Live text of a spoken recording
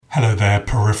Hello there,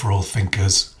 peripheral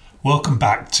thinkers. Welcome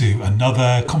back to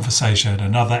another conversation,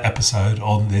 another episode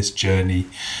on this journey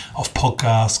of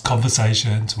podcast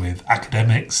conversations with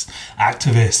academics,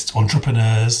 activists,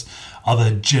 entrepreneurs,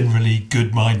 other generally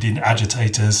good-minded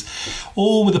agitators,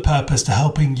 all with a purpose to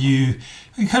helping you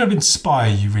kind of inspire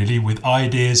you really with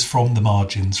ideas from the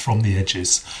margins, from the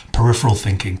edges, peripheral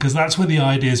thinking, because that's where the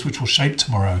ideas which will shape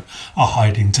tomorrow are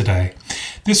hiding today.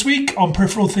 This week on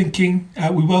Peripheral Thinking,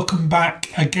 we welcome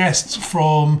back a guest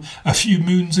from a few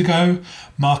moons ago,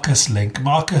 Marcus Link.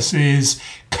 Marcus is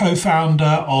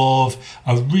co-founder of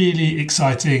a really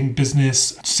exciting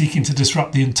business seeking to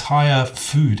disrupt the entire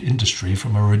food industry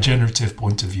from a regenerative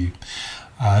point of view.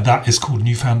 That is called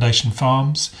New Foundation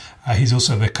Farms. He's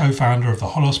also the co-founder of the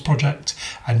Holos Project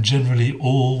and generally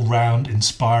all-round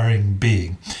inspiring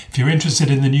being. If you're interested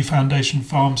in the New Foundation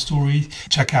Farm story,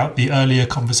 check out the earlier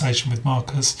conversation with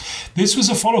Marcus. This was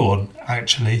a follow-on,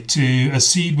 actually, to a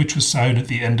seed which was sown at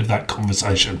the end of that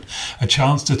conversation. A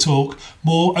chance to talk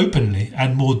more openly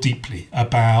and more deeply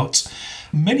about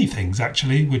many things,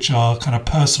 actually, which are kind of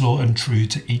personal and true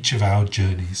to each of our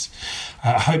journeys.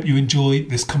 I hope you enjoy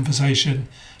this conversation.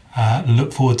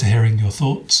 Look forward to hearing your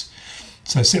thoughts.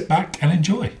 So sit back and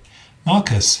enjoy.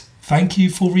 Marcus, thank you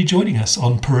for rejoining us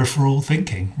on Peripheral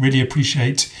Thinking. Really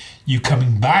appreciate you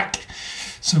coming back.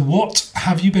 So what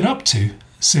have you been up to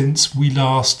since we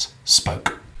last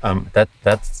spoke?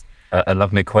 That's a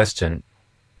lovely question.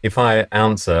 If I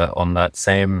answer on that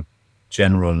same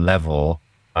general level,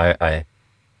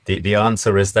 the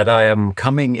answer is that I am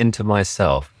coming into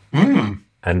myself.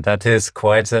 And that is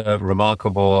quite a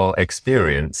remarkable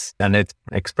experience. And it's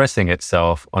expressing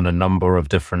itself on a number of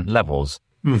different levels.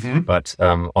 Mm-hmm. But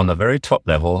on the very top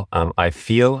level, I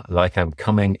feel like I'm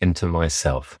coming into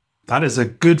myself. That is a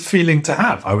good feeling to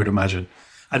have, I would imagine.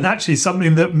 And actually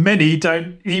something that many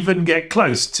don't even get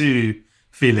close to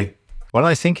feeling. Well,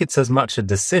 I think it's as much a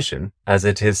decision as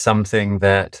it is something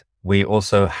that we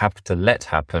also have to let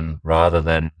happen rather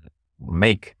than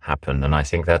make happen. And I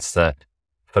think that's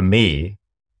for me,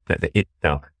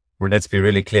 now, let's be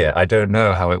really clear. I don't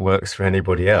know how it works for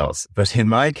anybody else, but in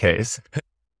my case,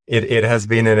 it has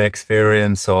been an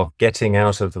experience of getting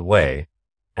out of the way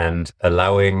and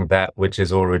allowing that which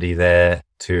is already there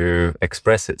to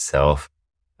express itself,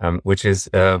 which is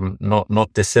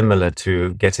not dissimilar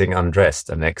to getting undressed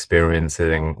and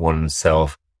experiencing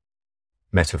oneself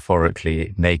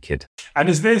metaphorically naked. And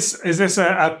is this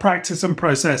a practice and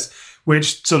process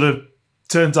which sort of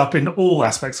turns up in all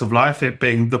aspects of life, it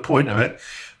being the point of it?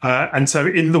 And so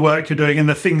in the work you're doing, in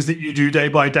the things that you do day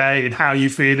by day, and how you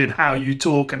feel, and how you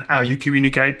talk, and how you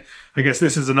communicate, I guess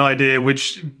this is an idea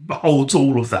which holds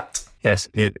all of that. Yes,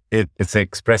 it's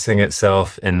expressing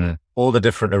itself in all the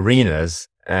different arenas.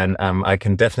 And I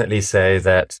can definitely say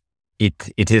that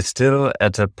it is still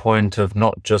at a point of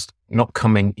not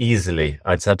coming easily.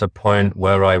 It's at a point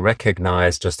where I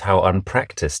recognize just how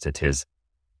unpracticed it is.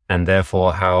 And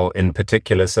therefore how in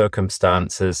particular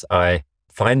circumstances I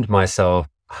find myself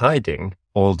hiding,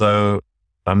 although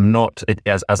I'm not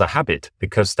as a habit,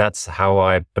 because that's how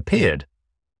I appeared.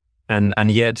 And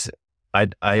yet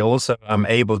I also am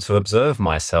able to observe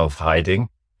myself hiding,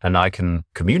 and I can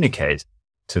communicate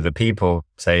to the people,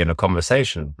 say in a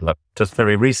conversation. Like just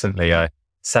very recently, I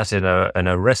sat in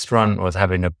a restaurant, was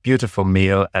having a beautiful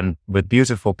meal and with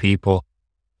beautiful people,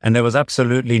 and there was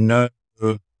absolutely no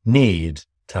need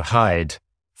to hide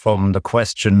from the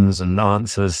questions and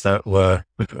answers that were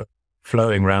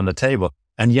flowing around the table.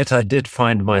 And yet I did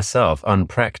find myself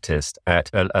unpracticed at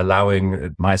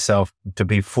allowing myself to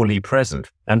be fully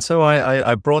present. And so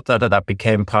I brought that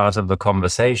became part of the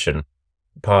conversation,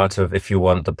 part of, if you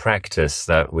want, the practice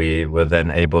that we were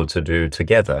then able to do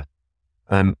together.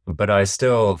 But I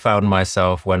still found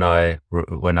myself when I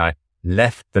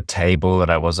left the table and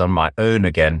I was on my own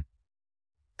again,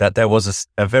 that there was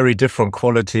a very different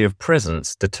quality of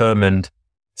presence determined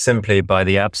simply by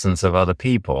the absence of other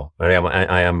people. I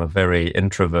am a very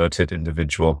introverted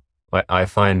individual. I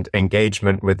find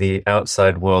engagement with the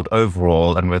outside world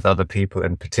overall and with other people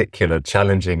in particular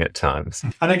challenging at times.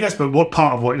 And I guess, but what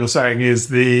part of what you're saying is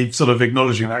the sort of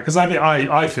acknowledging that, because I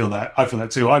feel that. I feel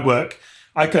that too.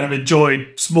 I kind of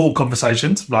enjoy small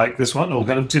conversations like this one, or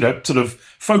kind of, sort of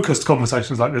focused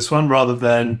conversations like this one, rather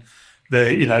than the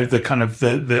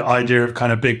idea of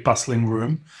kind of big bustling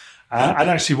room. And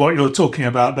actually what you're talking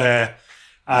about there,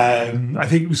 I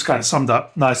think it was kind of summed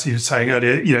up nicely. You were saying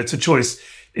earlier, it's a choice.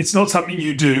 It's not something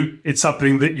you do. It's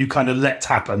something that you kind of let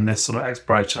happen, this sort of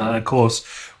exploration. And of course,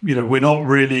 we're not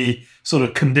really sort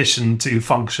of conditioned to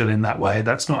function in that way.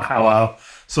 That's not how our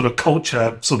sort of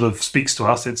culture sort of speaks to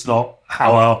us. It's not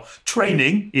how our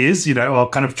training is, our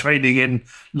kind of training in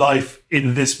life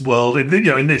in this world, in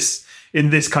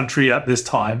this country at this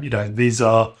time. We're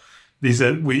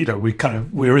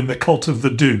in the cult of the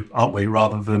do, aren't we,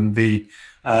 rather than the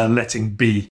letting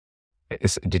be.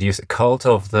 Did you say cult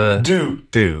of the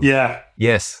do? Yeah.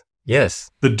 Yes.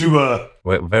 The doer.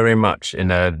 We're very much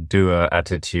in a doer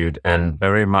attitude, and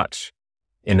very much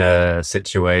in a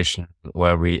situation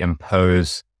where we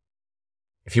impose,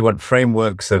 if you want,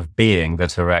 frameworks of being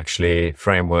that are actually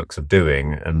frameworks of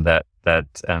doing, and that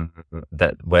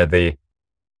where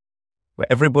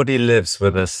everybody lives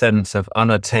with a sense of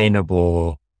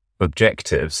unattainable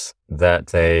objectives that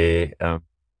they,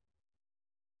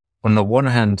 on the one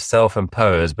hand,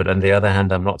 self-impose, but on the other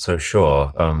hand, I'm not so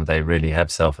sure they really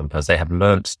have self-imposed. They have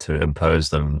learnt to impose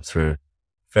them through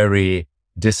very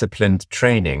disciplined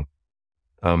training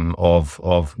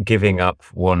of giving up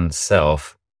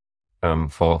oneself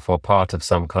for part of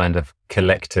some kind of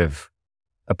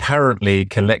apparently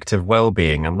collective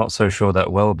well-being. I'm not so sure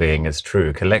that well-being is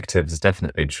true. Collective is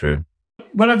definitely true.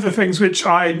 One of the things which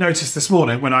I noticed this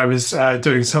morning when I was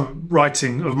doing some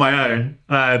writing of my own,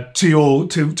 to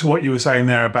what you were saying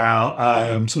there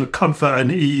about sort of comfort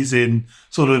and ease in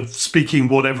sort of speaking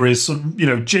whatever is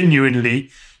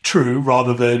genuinely true,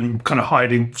 rather than kind of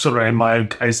hiding, sort of in my own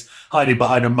case, hiding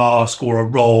behind a mask or a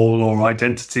role or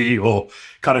identity or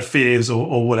kind of fears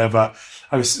or whatever.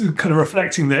 I was kind of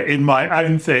reflecting that in my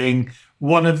own thing.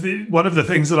 One of the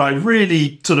things that I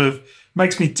really sort of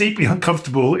makes me deeply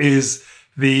uncomfortable is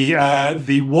the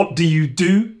what do you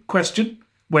do question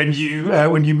when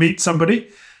you meet somebody,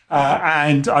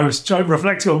 and I was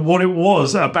reflecting on what it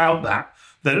was about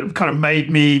that kind of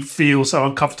made me feel so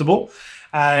uncomfortable.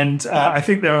 And I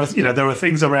think there are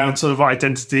things around sort of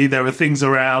identity. There are things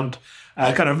around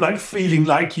kind of like feeling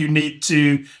like you need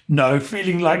to know,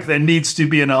 feeling like there needs to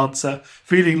be an answer,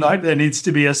 feeling like there needs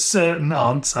to be a certain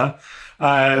answer.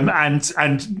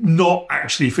 And not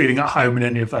actually feeling at home in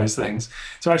any of those things.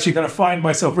 So I actually kind of find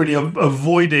myself really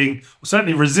avoiding, or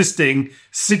certainly resisting,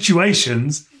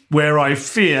 situations where I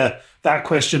fear that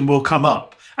question will come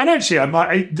up. And actually, I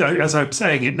might, as I'm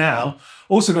saying it now,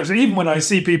 also even when I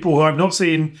see people who I've not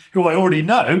seen, who I already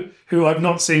know, who I've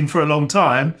not seen for a long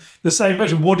time, the same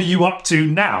question: what are you up to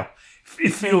now?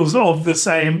 It feels of the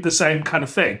same kind of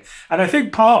thing. And I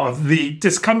think part of the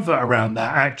discomfort around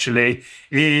that actually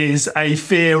is a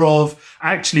fear of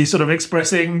actually sort of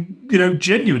expressing,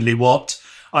 genuinely what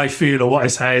I feel or what I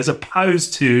say, as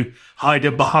opposed to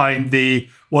hiding behind the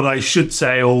what I should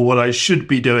say or what I should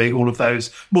be doing, all of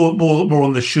those, more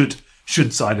on the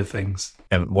should side of things.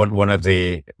 And one of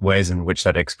the ways in which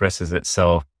that expresses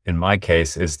itself in my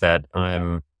case is that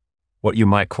I'm what you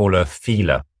might call a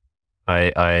feeler.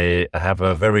 I have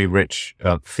a very rich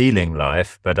feeling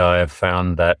life, but I have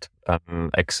found that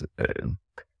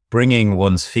bringing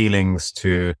one's feelings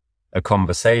to a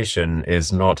conversation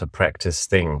is not a practiced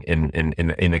thing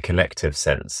in a collective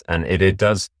sense, and it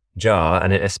does jar,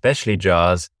 and it especially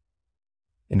jars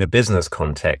in a business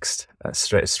context.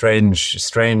 Strange.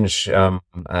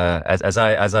 As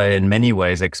I in many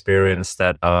ways experience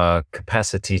that our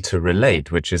capacity to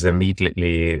relate, which is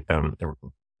immediately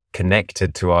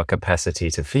connected to our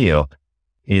capacity to feel,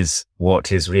 is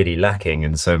what is really lacking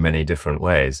in so many different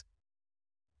ways.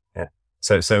 Yeah.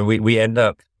 So we end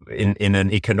up in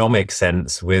an economic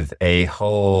sense with a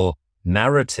whole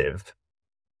narrative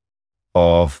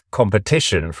of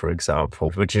competition, for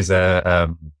example, which is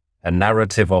a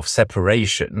narrative of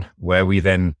separation, where we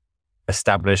then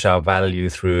establish our value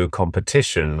through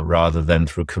competition rather than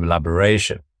through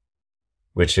collaboration,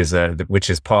 which is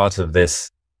part of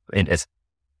this.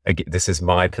 This is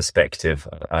my perspective.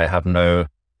 I have no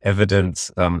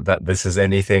evidence that this is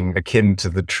anything akin to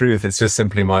the truth. It's just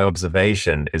simply my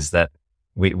observation is that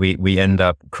we end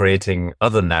up creating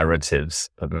other narratives.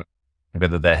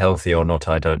 Whether they're healthy or not,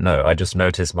 I don't know. I just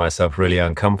notice myself really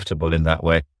uncomfortable in that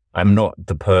way. I'm not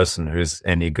the person who's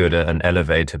any good at an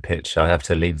elevator pitch. I have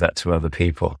to leave that to other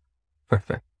people.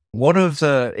 One of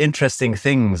the interesting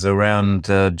things around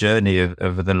journey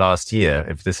over the last year,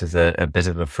 if this is a bit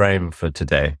of a frame for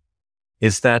today,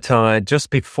 is that just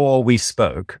before we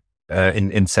spoke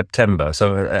in September,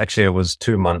 so actually it was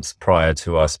 2 months prior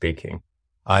to our speaking,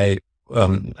 I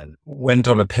went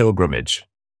on a pilgrimage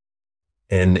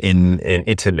in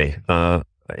Italy.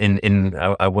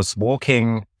 I was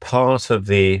walking part of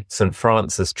the St.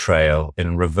 Francis Trail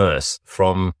in reverse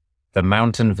from the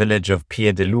mountain village of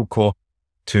Piedeluco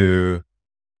to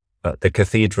the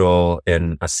cathedral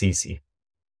in Assisi.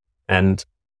 And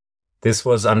this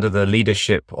was under the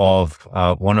leadership of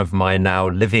one of my now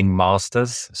living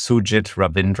masters, Sujit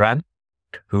Ravindran,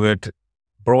 who had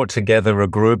brought together a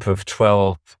group of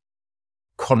 12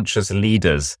 conscious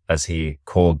leaders, as he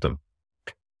called them.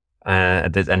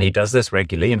 And he does this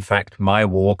regularly. In fact, my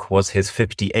walk was his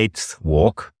 58th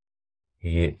walk.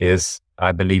 He is,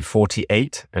 I believe,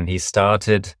 48, and he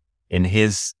started in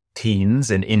his teens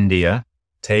in India,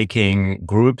 taking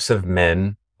groups of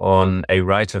men on a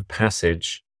rite of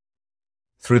passage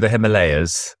through the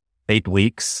Himalayas, 8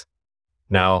 weeks.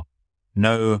 Now,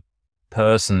 no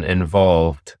person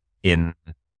involved in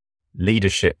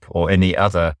leadership or any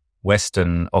other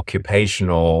Western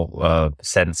occupational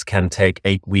sense can take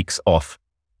 8 weeks off.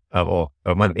 Or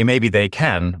maybe they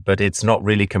can, but it's not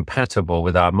really compatible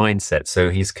with our mindset. So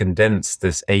he's condensed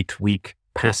this 8-week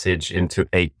passage into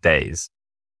 8 days.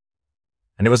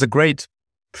 And it was a great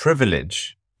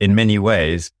privilege in many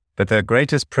ways, but the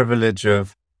greatest privilege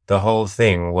of the whole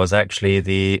thing was actually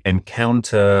the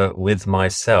encounter with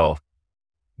myself,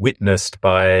 witnessed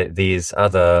by these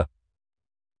other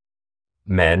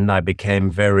men I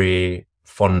became very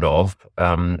fond of,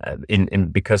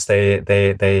 because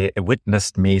they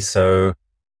witnessed me so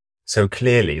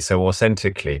clearly, so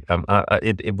authentically.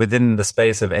 Within the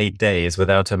space of 8 days,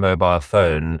 without a mobile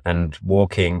phone, and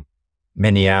walking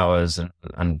many hours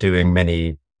and doing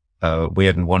many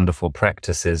weird and wonderful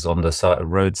practices on the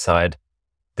roadside,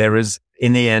 there is,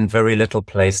 in the end, very little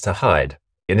place to hide.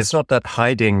 And it's not that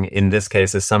hiding in this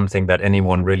case is something that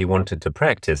anyone really wanted to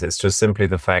practice. It's just simply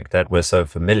the fact that we're so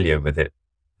familiar with it.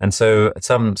 And so at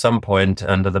some point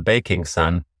under the baking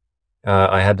sun,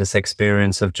 I had this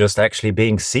experience of just actually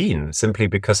being seen, simply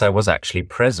because I was actually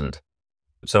present.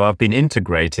 So I've been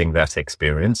integrating that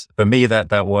experience. For me,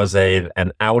 that was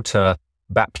an outer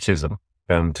baptism,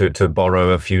 to borrow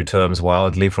a few terms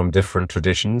wildly from different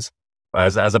traditions,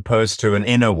 as opposed to an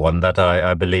inner one that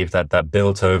I believe that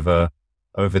built over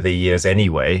the years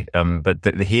anyway.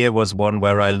 But here was one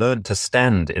where I learned to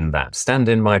stand in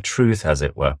my truth, as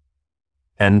it were.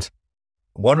 And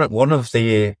one of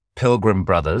the Pilgrim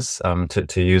brothers,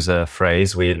 to use a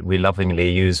phrase we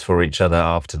lovingly use for each other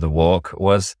after the walk,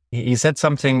 was he said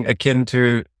something akin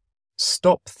to,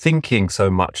 stop thinking so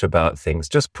much about things,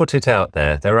 just put it out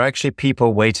there. There are actually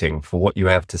people waiting for what you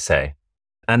have to say.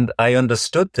 And I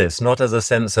understood this not as a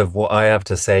sense of what I have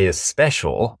to say is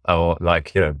special or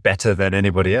better than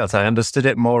anybody else. I understood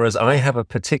it more as I have a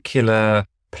particular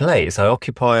place. I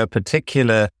occupy a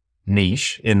particular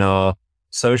niche in my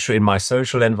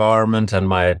social environment and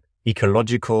my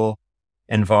ecological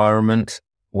environment,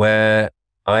 where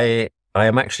I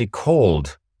am actually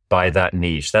called by that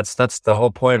niche. That's the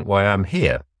whole point why I'm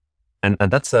here. And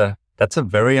that's a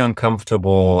very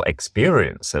uncomfortable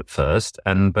experience at first.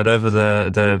 But over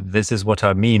this is what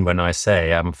I mean when I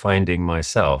say I'm finding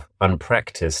myself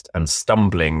unpracticed and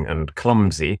stumbling and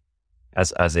clumsy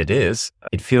as it is.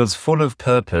 It feels full of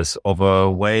purpose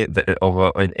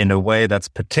in a way that's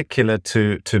particular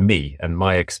to me and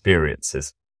my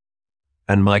experiences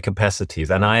and my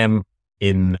capacities. And I am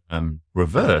in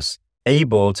reverse,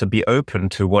 able to be open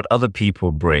to what other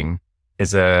people bring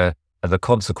is the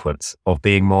consequence of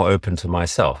being more open to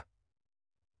myself.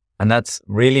 And that's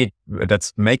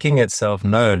making itself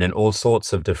known in all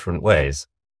sorts of different ways.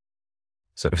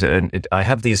 So I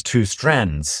have these two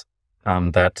strands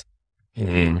that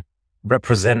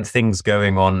represent things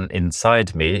going on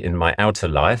inside me in my outer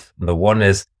life. And the one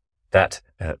is that,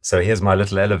 so here's my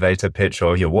little elevator pitch,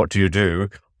 or what do you do?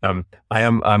 I'm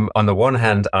on the one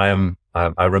hand,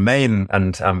 I remain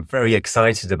and I'm very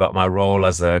excited about my role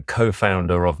as a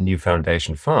co-founder of New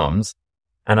Foundation Farms.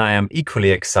 And I am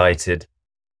equally excited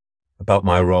about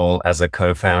my role as a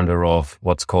co-founder of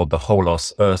what's called the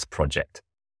Holos Earth Project.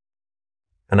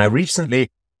 And I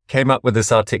recently came up with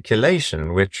this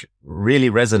articulation, which really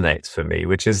resonates for me,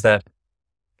 which is that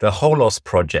the Holos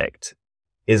Project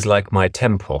is like my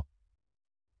temple,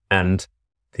 and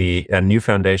the New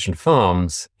Foundation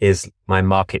Farms is my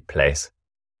marketplace.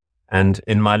 And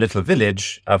in my little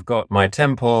village, I've got my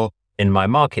temple in my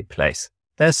marketplace.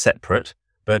 They're separate,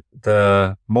 but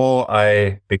the more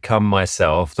I become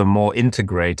myself, the more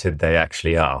integrated they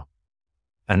actually are.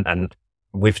 And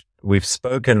we've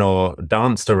spoken or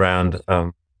danced around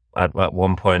at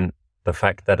one point the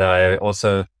fact that I've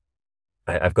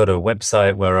got a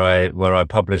website where I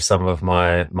publish some of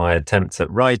my attempts at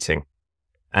writing.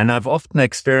 And I've often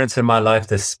experienced in my life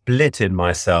this split in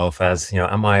myself as,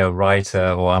 am I a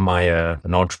writer or am I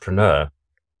an entrepreneur?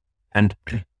 And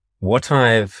what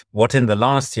in the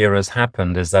last year has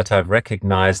happened is that I've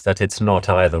recognized that it's not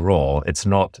either or. It's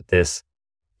not this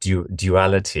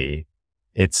duality.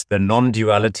 It's the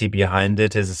non-duality behind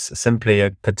it is simply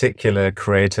a particular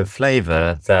creative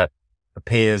flavor that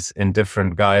appears in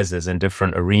different guises in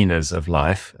different arenas of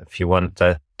life, if you want,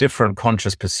 different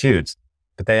conscious pursuits,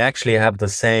 but they actually have the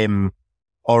same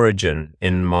origin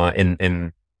in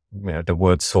the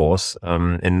word source,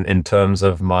 in terms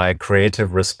of my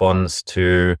creative response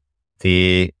to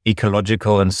the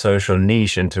ecological and social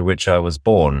niche into which I was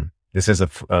born. This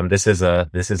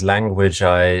is language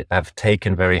I have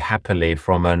taken very happily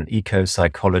from an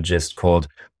eco-psychologist called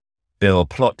Bill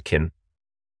Plotkin,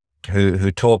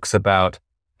 who talks about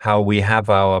how we have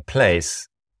our place,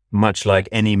 much like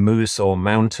any moose or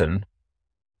mountain,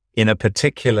 in a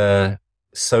particular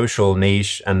social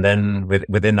niche, and then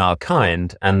within our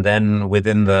kind, and then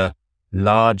within the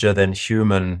larger than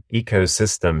human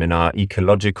ecosystem in our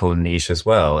ecological niche as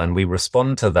well. And we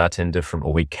respond to that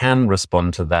we can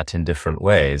respond to that in different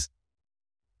ways.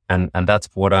 And that's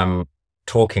what I'm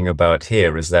talking about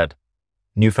here, is that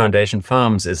New Foundation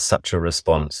Farms is such a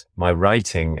response. My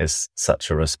writing is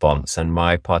such a response, and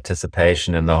my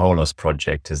participation in the Holos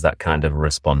project is that kind of a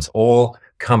response, all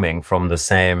coming from the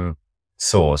same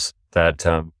source. That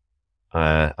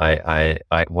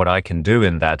what I can do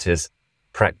in that is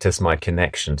practice my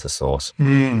connection to source.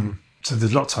 So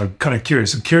there's lots I'm kind of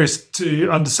curious. I'm curious to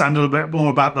understand a little bit more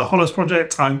about the Holos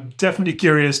project. I'm definitely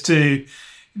curious to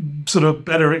sort of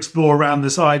better explore around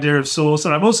this idea of source.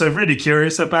 And I'm also really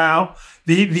curious about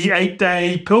the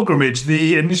 8-day pilgrimage,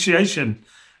 the initiation,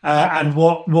 and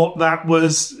what that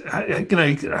was,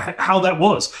 how that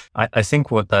was. I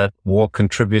think what that walk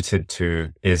contributed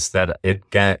to is that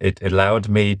it allowed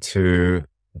me to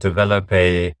develop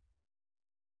a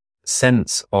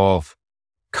sense of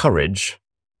courage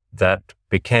that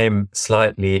became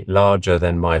slightly larger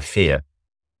than my fear,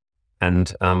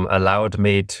 and allowed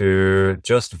me to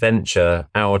just venture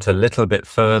out a little bit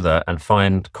further and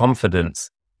find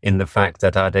confidence in the fact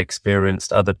that I'd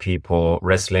experienced other people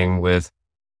wrestling with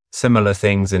similar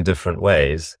things in different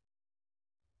ways.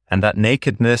 And that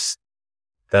nakedness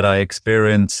that I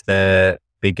experienced there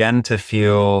began to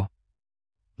feel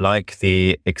like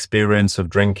the experience of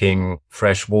drinking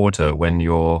fresh water when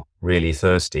you're really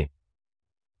thirsty.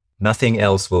 Nothing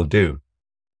else will do.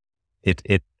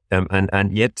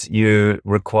 And yet you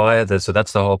require that. So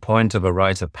that's the whole point of a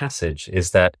rite of passage,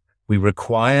 is that we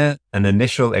require an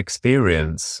initial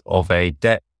experience of a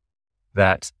depth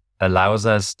that allows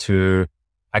us to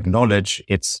acknowledge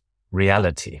its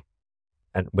reality.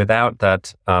 And without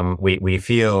that, we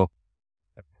feel.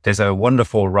 There's a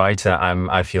wonderful writer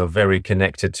I feel very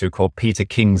connected to called Peter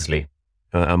Kingsley,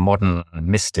 a modern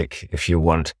mystic, if you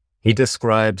want. He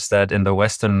describes that in the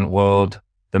Western world,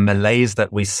 the malaise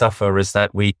that we suffer is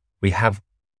that we have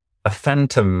a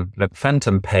phantom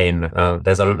pain.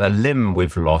 There's a limb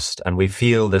we've lost, and we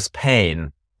feel this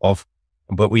pain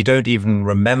but we don't even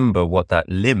remember what that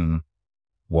limb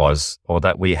was or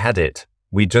that we had it.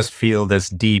 We just feel this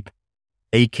deep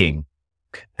aching.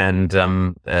 And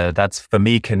that's for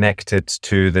me connected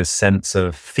to this sense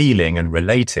of feeling and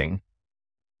relating,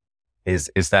 is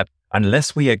that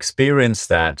unless we experience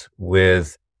that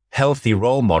with healthy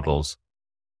role models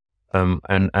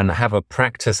and have a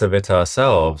practice of it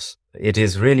ourselves, it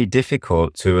is really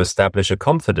difficult to establish a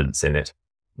confidence in it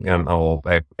or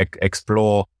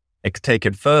explore, take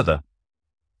it further.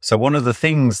 So one of the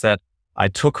things that I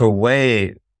took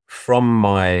away from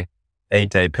my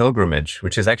 8-day pilgrimage,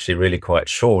 which is actually really quite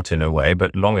short in a way,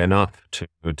 but long enough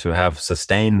to have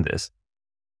sustained this,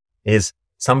 is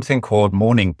something called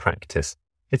morning practice.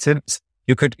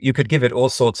 You could give it all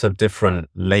sorts of different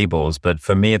labels, but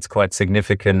for me, it's quite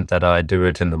significant that I do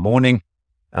it in the morning.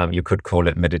 You could call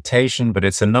it meditation, but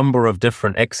it's a number of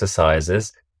different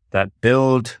exercises that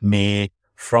build me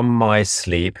from my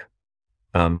sleep,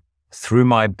 through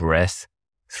my breath,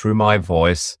 through my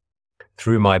voice,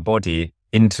 through my body,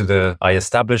 I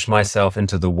establish myself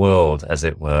into the world, as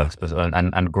it were,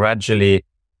 and gradually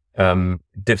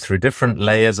dip through different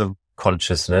layers of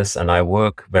consciousness. And I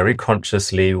work very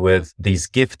consciously with these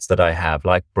gifts that I have,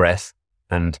 like breath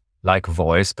and like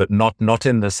voice, but not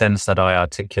in the sense that I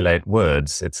articulate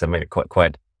words. It's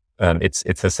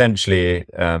it's essentially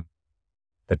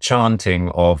the chanting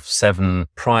of 7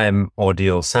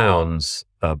 primordial sounds,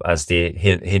 as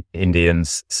the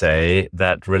Indians say,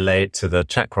 that relate to the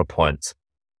chakra points.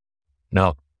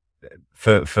 Now,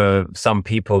 for some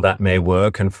people that may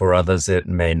work, and for others it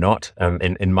may not.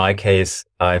 In my case,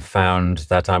 I found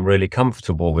that I'm really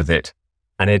comfortable with it,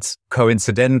 and it's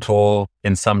coincidental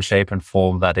in some shape and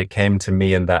form that it came to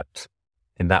me in that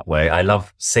way. I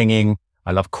love singing.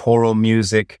 I love choral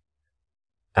music.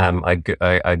 I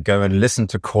go and listen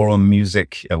to choral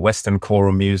music, Western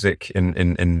choral music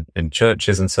in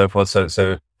churches and so forth.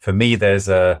 So for me, there's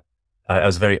a I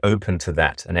was very open to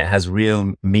that, and it has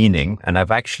real meaning. And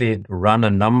I've actually run a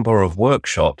number of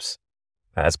workshops.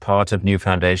 As part of New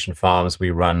Foundation Farms, we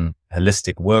run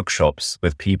holistic workshops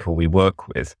with people we work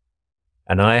with.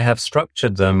 And I have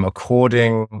structured them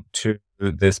according to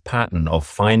this pattern of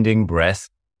finding breath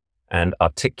and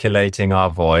articulating our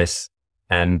voice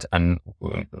and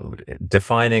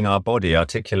defining our body,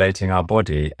 articulating our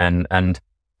body, and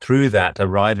through that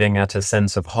arriving at a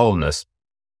sense of wholeness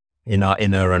in our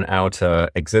inner and outer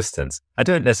existence. I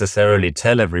don't necessarily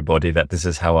tell everybody that this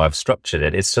is how I've structured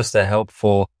it. It's just a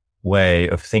helpful way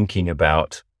of thinking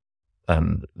about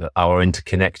our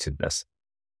interconnectedness.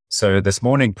 So this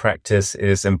morning practice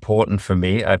is important for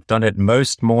me. I've done it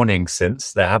most mornings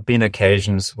since. There have been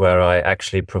occasions where I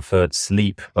actually preferred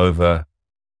sleep over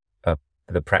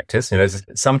the practice.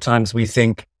 Sometimes we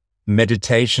think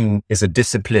meditation is a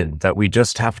discipline that we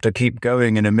just have to keep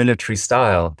going in a military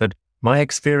style. But my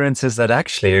experience is that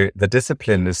actually the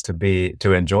discipline is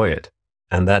to enjoy it,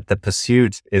 and that the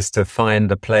pursuit is to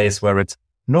find a place where it's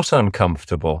not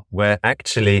uncomfortable, where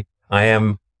actually I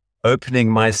am opening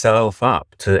myself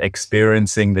up to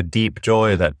experiencing the deep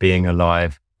joy that being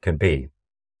alive can be,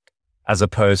 as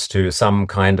opposed to some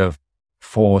kind of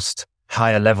forced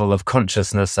higher level of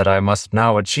consciousness that I must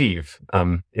now achieve.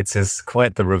 It is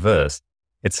quite the reverse.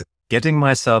 It's getting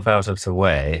myself out of the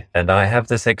way, and I have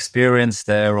this experience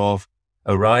there of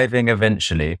arriving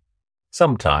eventually,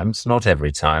 sometimes, not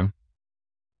every time,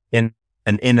 in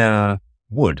an inner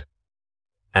wood.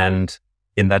 And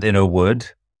in that inner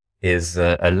wood is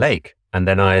a lake. And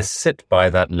then I sit by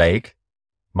that lake,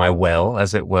 my well,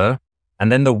 as it were,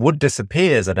 and then the wood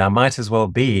disappears, and I might as well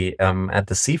be at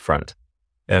the seafront.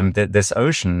 This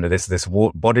ocean, this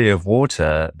body of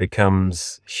water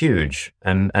becomes huge,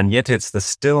 and yet it's the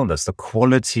stillness, the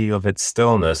quality of its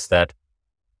stillness that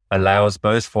allows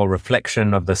both for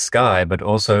reflection of the sky, but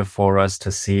also for us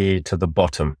to see to the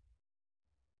bottom.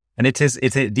 And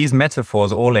these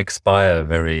metaphors all expire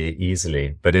very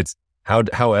easily, but it's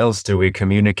how else do we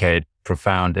communicate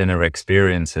profound inner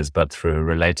experiences but through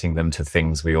relating them to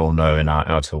things we all know in our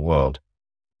outer world?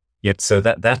 Yet, so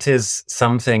that is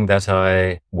something that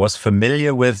I was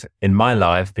familiar with in my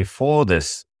life before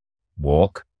this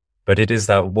walk, but it is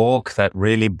that walk that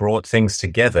really brought things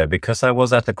together because I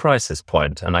was at a crisis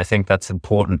point. And I think that's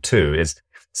important too, is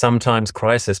sometimes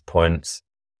crisis points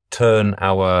turn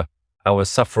our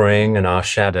suffering and our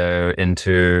shadow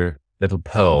into little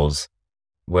pearls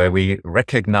where we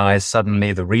recognize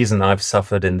suddenly the reason I've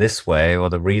suffered in this way or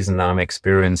the reason I'm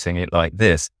experiencing it like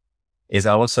this is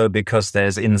also because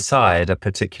there's inside a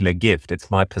particular gift.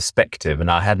 It's my perspective, and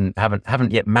I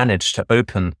haven't yet managed to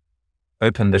open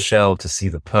the shell to see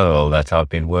the pearl that I've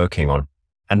been working on.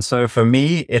 And so for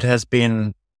me, it has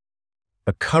been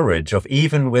a courage of,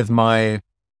 even with my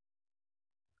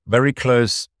very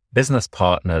close business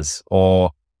partners,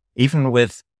 or even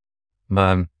with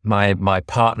my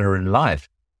partner in life,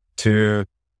 to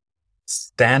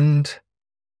stand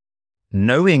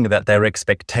knowing that their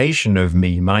expectation of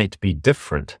me might be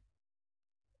different.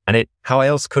 And how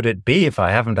else could it be if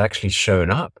I haven't actually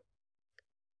shown up?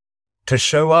 To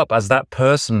show up as that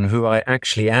person who I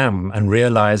actually am and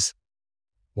realize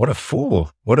what a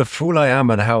fool I am,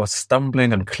 and how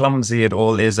stumbling and clumsy it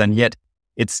all is. And yet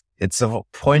it's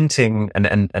pointing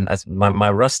and as my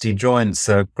rusty joints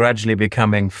are gradually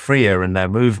becoming freer in their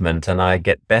movement, and I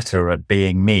get better at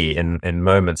being me in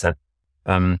moments.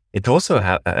 And it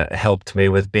also helped me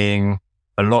with being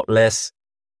a lot less,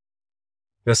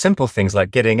 simple things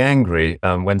like getting angry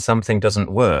when something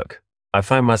doesn't work. I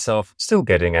find myself still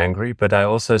getting angry, but I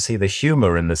also see the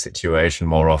humor in the situation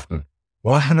more often.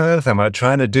 Why on earth am I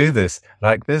trying to do this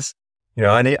like this?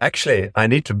 I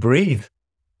need to breathe.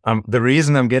 The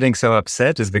reason I'm getting so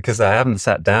upset is because I haven't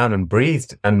sat down and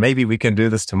breathed, and maybe we can do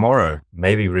this tomorrow.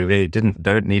 Maybe we really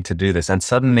don't need to do this. And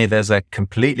suddenly there's a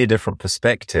completely different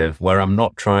perspective where I'm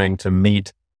not trying to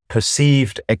meet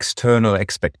perceived external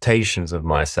expectations of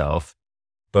myself,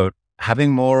 but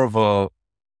having more of a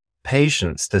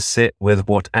patience to sit with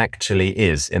what actually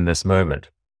is in this moment.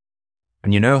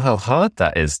 And you know how hard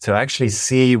that is to actually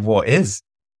see what is,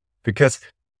 because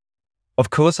of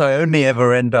course, I only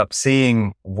ever end up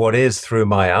seeing what is through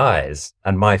my eyes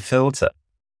and my filter.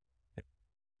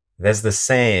 There's the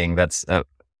saying that's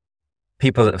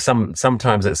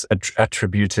sometimes it's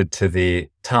attributed to the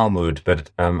Talmud,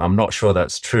 but I'm not sure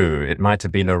that's true. It might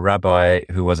have been a rabbi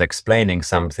who was explaining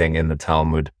something in the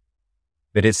Talmud,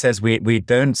 but it says we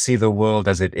don't see the world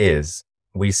as it is.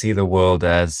 We see the world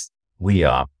as we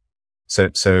are.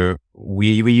 So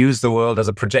we use the world as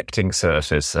a projecting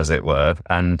surface, as it were,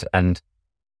 and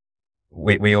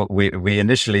we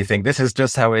initially think this is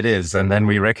just how it is. And then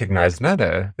we recognize, no,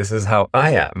 this is how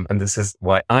I am. And this is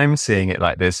why I'm seeing it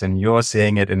like this. And you're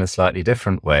seeing it in a slightly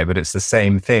different way, but it's the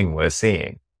same thing we're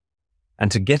seeing. And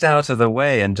to get out of the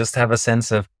way and just have a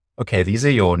sense of, okay, these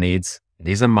are your needs.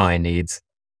 These are my needs.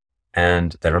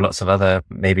 And there are lots of other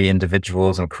maybe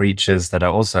individuals and creatures that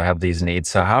also have these needs.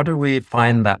 So how do we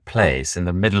find that place in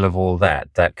the middle of all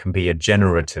that can be a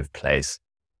generative place?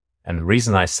 And the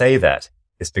reason I say that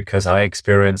is because I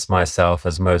experience myself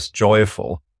as most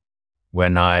joyful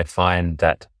when I find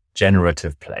that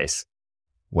generative place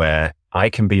where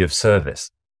I can be of service.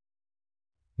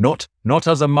 Not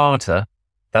as a martyr,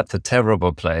 that's a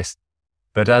terrible place,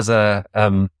 but as a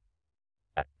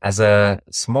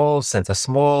small sense, a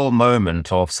small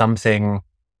moment of something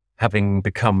having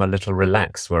become a little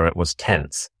relaxed where it was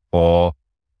tense, or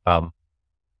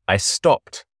I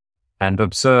stopped and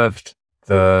observed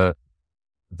the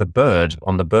bird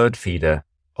on the bird feeder,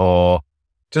 or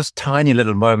just tiny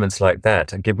little moments like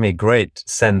that give me great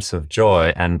sense of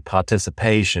joy and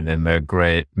participation in the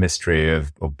great mystery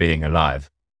of being alive.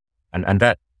 And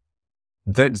that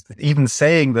even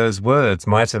saying those words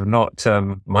might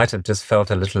have just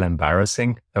felt a little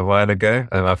embarrassing a while ago.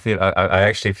 I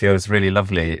actually feel it's really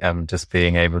lovely just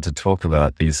being able to talk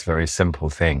about these very simple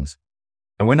things.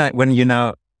 And when you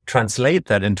now translate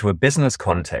that into a business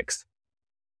context,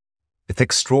 it's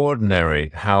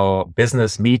extraordinary how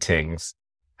business meetings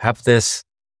have this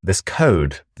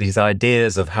code, these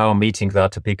ideas of how meetings are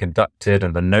to be conducted,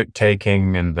 and the note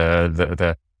taking and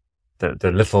the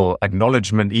little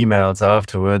acknowledgement emails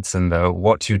afterwards, and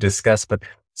what you discuss. But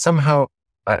somehow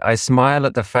I smile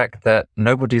at the fact that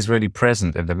nobody's really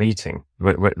present in the meeting.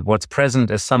 What's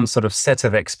present is some sort of set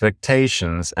of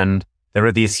expectations, and there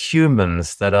are these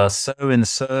humans that are so in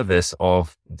service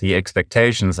of the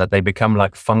expectations that they become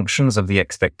like functions of the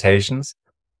expectations.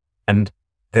 And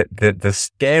the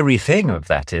scary thing of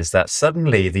that is that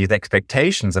suddenly these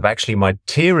expectations have actually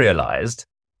materialized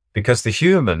because the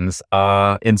humans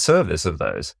are in service of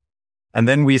those. And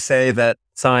then we say that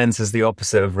science is the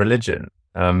opposite of religion,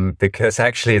 because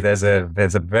actually there's a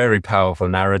very powerful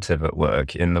narrative at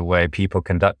work in the way people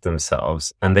conduct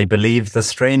themselves, and they believe the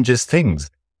strangest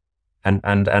things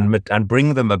and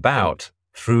bring them about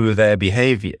through their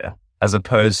behavior, as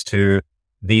opposed to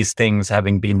these things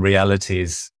having been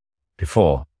realities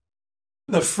before.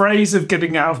 The phrase of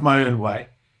getting out of my own way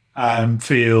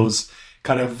feels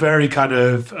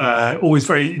always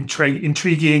very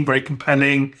intriguing, very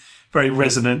compelling, very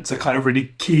resonant. So kind of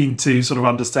really keen to sort of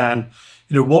understand,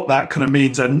 what that kind of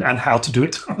means and how to do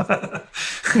it.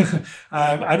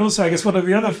 And also, I guess one of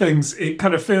the other things, it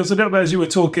kind of feels a little bit as you were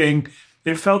talking,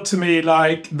 it felt to me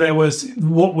like there was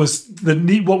what was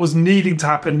needing to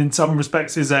happen in some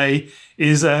respects is a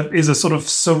sort of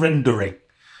surrendering.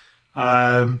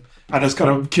 And I was kind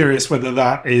of curious whether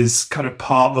that is kind of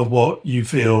part of what you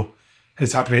feel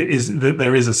is happening, is that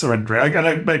there is a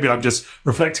surrendering. Maybe I'm just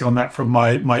reflecting on that from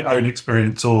my own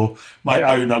experience, or my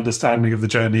own understanding of the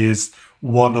journey is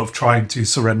one of trying to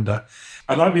surrender.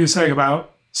 I like what you were saying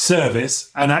about service,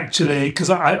 and actually,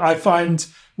 because I find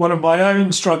one of my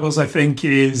own struggles, I think,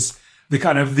 is the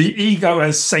kind of the ego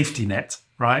as safety net,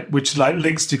 right? Which like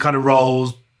links to kind of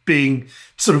roles, being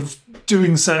sort of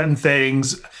doing certain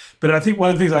things. But I think one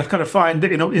of the things I kind of find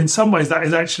that, in some ways that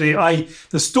is actually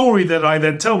the story that I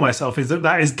then tell myself is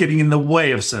that is getting in the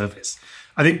way of service.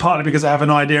 I think partly because I have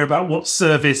an idea about what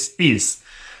service is.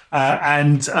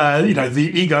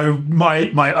 The ego,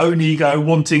 my own ego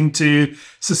wanting to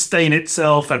sustain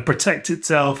itself and protect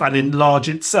itself and enlarge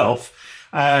itself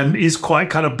is quite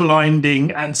kind of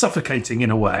blinding and suffocating in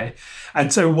a way.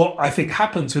 And so what I think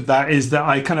happens with that is that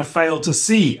I kind of fail to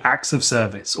see acts of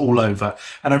service all over.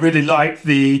 And I really like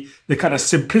the kind of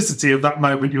simplicity of that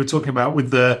moment you were talking about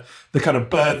with the kind of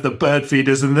bird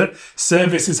feeders, and that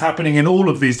service is happening in all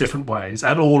of these different ways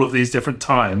at all of these different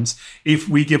times, if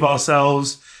we give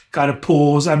ourselves kind of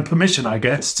pause and permission, I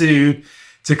guess, to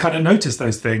kind of notice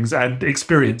those things and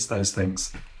experience those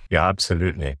things. Yeah,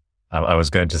 absolutely. I was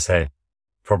going to say,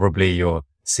 probably you're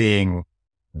seeing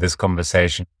this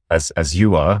conversation as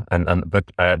you are, but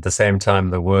at the same time,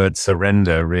 the word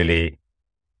surrender really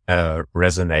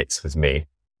resonates with me.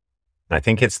 I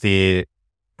think it's the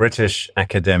British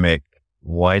academic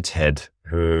Whitehead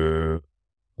who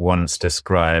once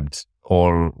described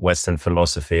all Western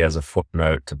philosophy as a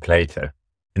footnote to Plato.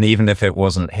 And even if it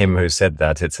wasn't him who said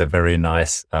that, it's a very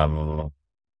nice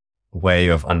way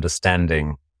of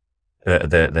understanding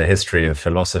the history of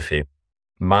philosophy.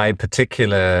 My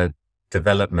particular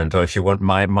development, or if you want,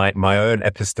 my own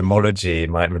epistemology,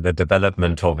 the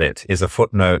development of it, is a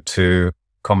footnote to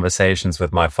conversations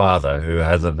with my father,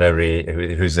 who's a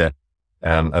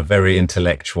very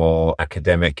intellectual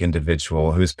academic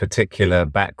individual whose particular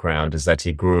background is that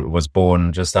he was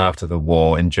born just after the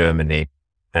war in Germany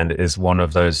and is one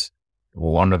of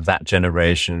that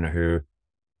generation who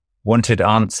wanted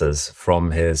answers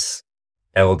from his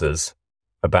elders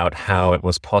about how it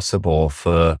was possible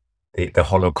for the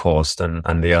Holocaust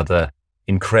and the other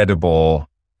incredible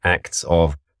acts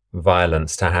of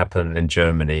violence to happen in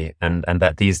Germany, and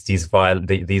that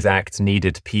these acts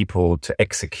needed people to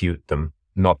execute them,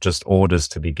 not just orders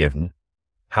to be given.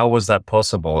 How was that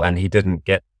possible? And he didn't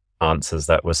get answers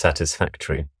that were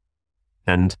satisfactory.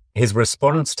 And his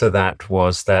response to that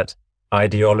was that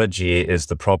ideology is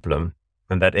the problem,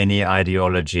 and that any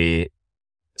ideology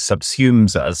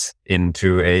subsumes us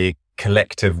into a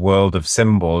collective world of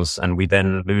symbols, and we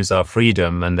then lose our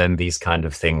freedom, and then these kind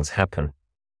of things happen.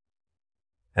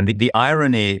 And the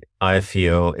irony, I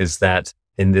feel, is that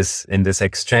in this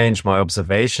exchange, my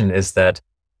observation is that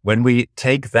when we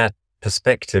take that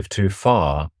perspective too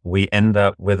far, we end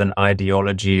up with an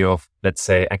ideology of, let's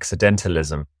say,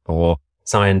 accidentalism or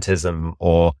scientism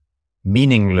or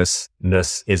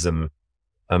meaninglessnessism.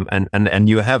 And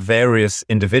you have various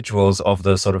individuals of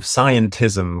the sort of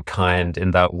scientism kind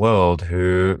in that world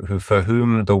who for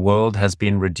whom the world has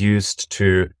been reduced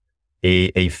to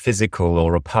a physical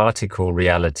or a particle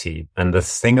reality. And the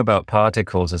thing about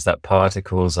particles is that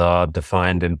particles are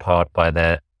defined in part by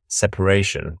their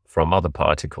separation from other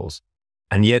particles.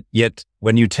 And yet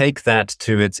when you take that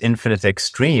to its infinite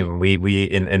extreme, we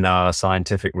in our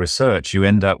scientific research, you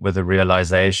end up with a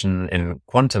realization in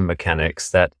quantum mechanics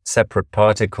that separate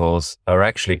particles are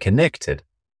actually connected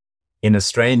in a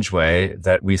strange way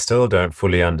that we still don't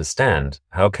fully understand.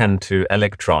 How can two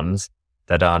electrons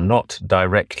that are not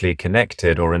directly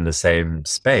connected or in the same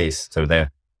space, so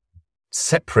they're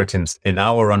separate in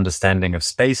our understanding of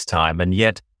space-time, and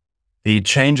yet the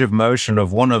change of motion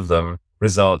of one of them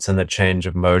results in a change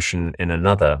of motion in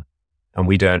another, and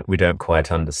we don't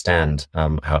quite understand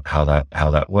how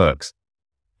that works.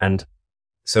 And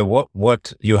so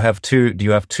what you have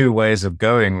two ways of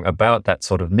going about that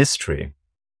sort of mystery.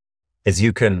 Is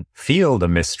you can feel the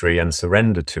mystery and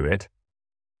surrender to it,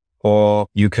 or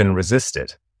you can resist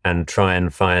it and try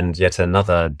and find yet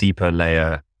another deeper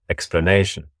layer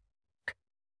explanation.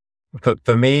 But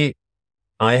for me,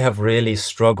 I have really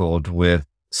struggled with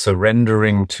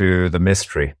surrendering to the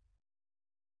mystery,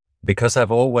 because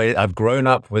I've grown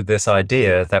up with this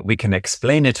idea that we can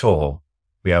explain it all.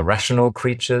 We are rational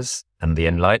creatures, and the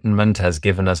Enlightenment has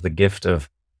given us the gift of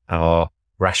our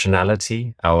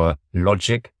rationality, our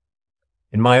logic.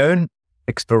 In my own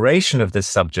exploration of this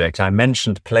subject, I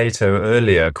mentioned Plato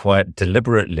earlier quite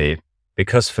deliberately,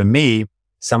 because for me,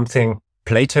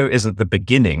 Plato isn't the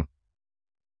beginning.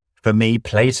 For me,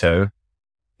 Plato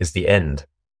is the end.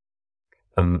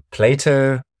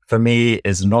 Plato, for me,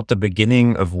 is not the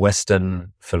beginning of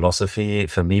Western philosophy.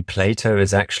 For me, Plato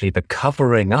is actually the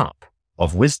covering up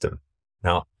of wisdom.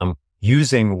 Now, I'm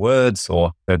using words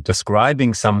or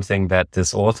describing something that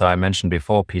this author I mentioned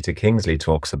before, Peter Kingsley,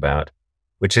 talks about,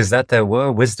 which is that there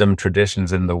were wisdom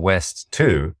traditions in the West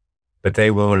too, but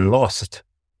they were lost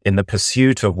in the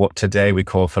pursuit of what today we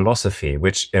call philosophy,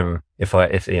 which, if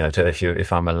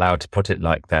I'm allowed to put it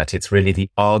like that, it's really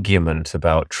the argument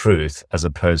about truth as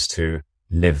opposed to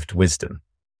lived wisdom.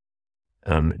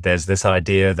 There's this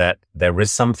idea that there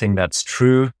is something that's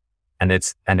true, and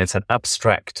it's an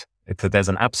abstract. There's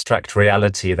an abstract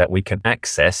reality that we can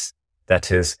access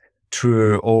that is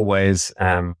true always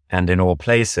and in all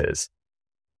places.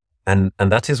 And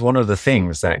that is one of the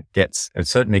things that it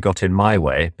certainly got in my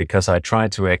way, because I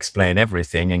tried to explain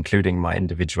everything, including my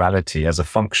individuality, as a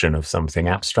function of something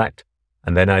abstract.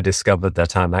 And then I discovered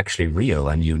that I'm actually real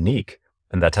and unique,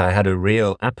 and that I had a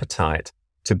real appetite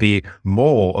to be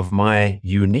more of my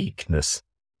uniqueness.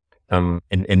 In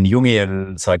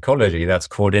Jungian psychology, that's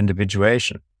called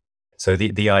individuation. So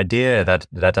the idea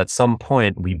that at some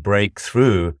point we break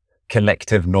through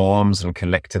collective norms and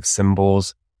collective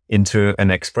symbols into an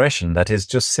expression that is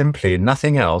just simply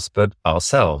nothing else but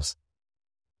ourselves.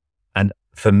 And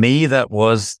for me, that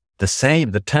was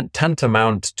the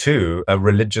tantamount to a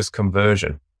religious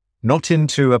conversion, not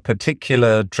into a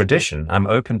particular tradition. I'm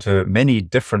open to many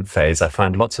different faiths. I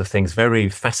find lots of things very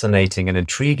fascinating and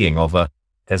intriguing.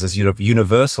 There's this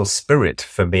universal spirit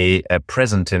for me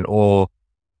present in all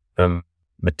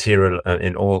material,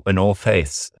 in all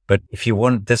faiths. But if you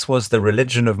want, this was the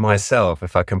religion of myself,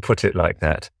 if I can put it like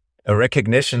that. A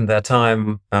recognition that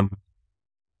I'm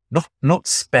not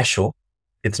special.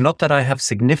 It's not that I have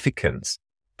significance,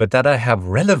 but that I have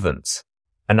relevance.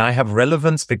 And I have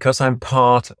relevance because I'm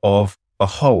part of a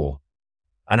whole.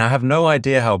 And I have no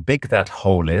idea how big that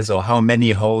hole is or how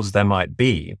many holes there might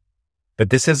be. But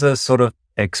this is a sort of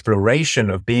exploration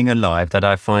of being alive that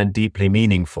I find deeply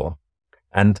meaningful.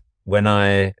 And when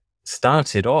I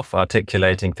started off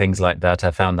articulating things like that,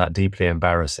 I found that deeply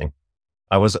embarrassing.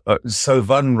 I was so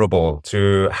vulnerable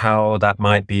to how that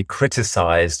might be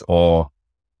criticized or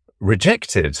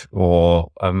rejected,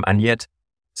 and yet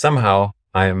somehow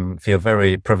I feel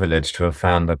very privileged to have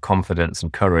found the confidence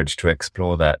and courage to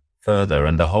explore that further.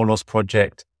 And the Holos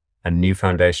Project and New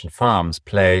Foundation Farms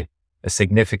play a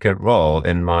significant role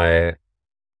in my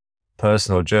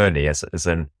personal journey, as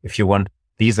in, if you want,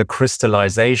 these are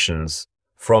crystallizations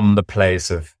from the place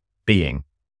of being.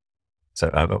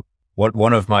 So what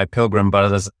one of my pilgrim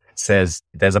brothers says,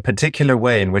 there's a particular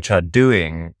way in which our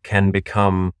doing can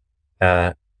become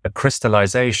a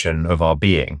crystallization of our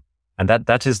being. And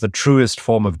that is the truest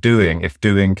form of doing, if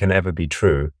doing can ever be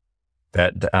true,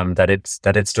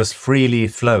 that it's just freely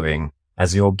flowing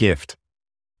as your gift.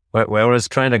 Where I was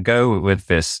trying to go with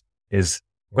this is,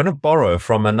 I'm going to borrow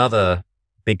from another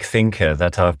big thinker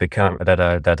that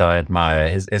I admire.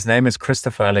 His name is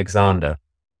Christopher Alexander.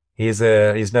 He's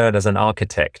known as an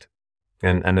architect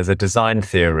and as a design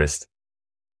theorist.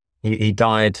 He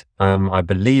died, I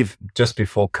believe, just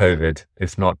before COVID,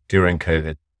 if not during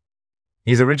COVID.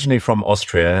 He's originally from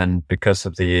Austria, and because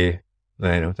of the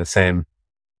same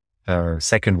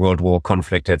Second World War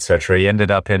conflict, etc., he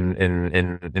ended up in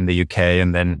the UK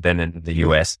and then in the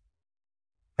US.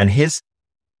 And his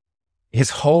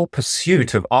whole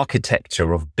pursuit of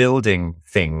architecture, of building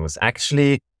things,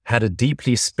 actually had a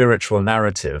deeply spiritual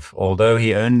narrative, although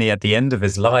he only at the end of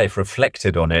his life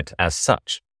reflected on it as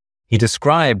such. He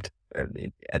described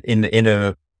in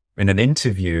an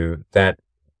interview that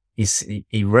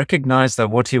he recognized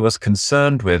that what he was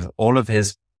concerned with all of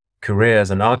his career as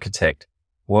an architect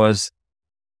was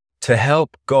to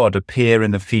help God appear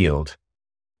in the field.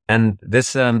 And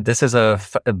this is a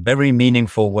very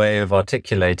meaningful way of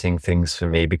articulating things for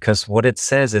me, because what it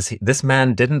says is this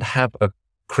man didn't have a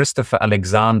Christopher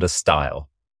Alexander style.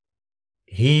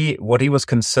 What he was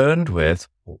concerned with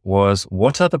was,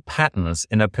 what are the patterns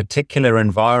in a particular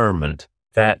environment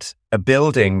that a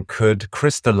building could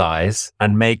crystallize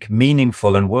and make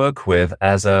meaningful and work with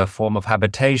as a form of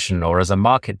habitation or as a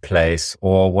marketplace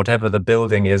or whatever the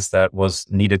building is that was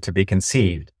needed to be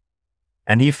conceived.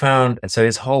 And he found, so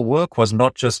his whole work was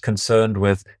not just concerned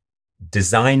with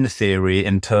design theory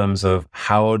in terms of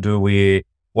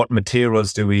what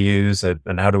materials do we use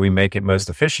and how do we make it most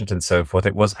efficient and so forth.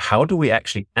 It was, how do we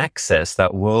actually access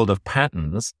that world of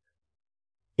patterns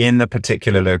in a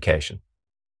particular location?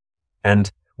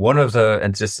 And there's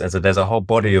a whole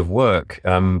body of work,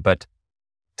 but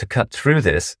to cut through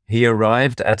this, he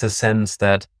arrived at a sense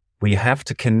that we have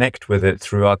to connect with it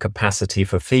through our capacity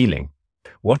for feeling.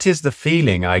 What is the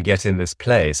feeling I get in this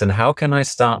place? And how can I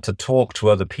start to talk to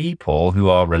other people who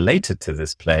are related to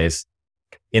this place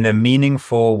in a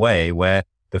meaningful way where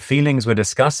the feelings we're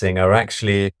discussing are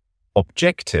actually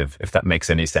objective, if that makes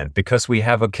any sense? Because we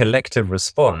have a collective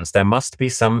response, there must be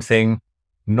something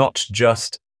not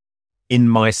just in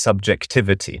my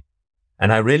subjectivity.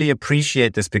 And I really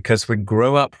appreciate this because we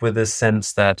grow up with this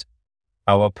sense that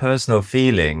our personal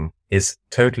feeling is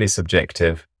totally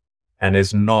subjective and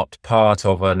is not part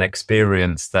of an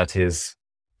experience that is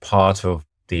part of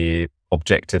the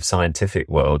objective scientific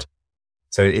world.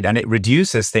 So it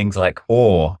reduces things like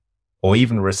awe or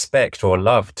even respect or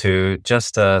love to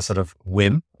just a sort of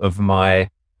whim of my,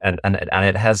 and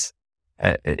it has,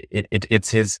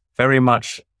 it's very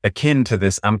much akin to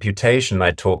this amputation I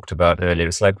talked about earlier.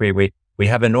 It's like we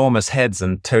have enormous heads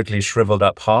and totally shriveled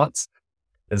up hearts.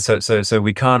 And so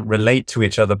we can't relate to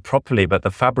each other properly, but the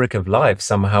fabric of life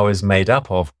somehow is made up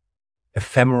of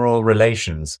ephemeral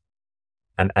relations.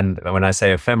 And when I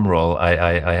say ephemeral,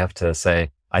 I have to say,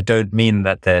 I don't mean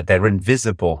that they're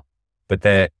invisible, but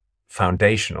they're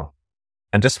foundational.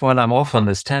 And just while I'm off on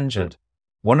this tangent,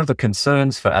 one of the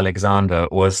concerns for Alexander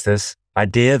was this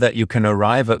idea that you can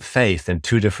arrive at faith in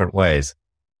two different ways.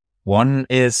 One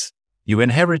is you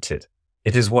inherit it.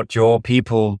 It is what your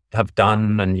people have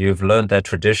done and you've learned their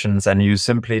traditions and you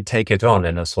simply take it on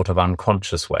in a sort of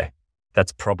unconscious way.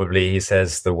 That's probably, he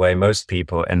says, the way most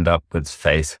people end up with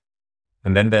faith.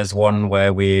 And then there's one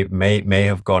where we may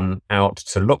have gone out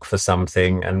to look for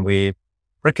something and we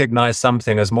recognize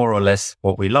something as more or less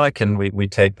what we like and we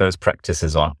take those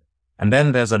practices on. And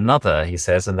then there's another, he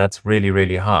says, and that's really,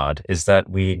 really hard, is that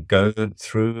we go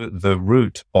through the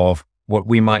route of what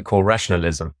we might call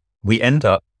rationalism. We end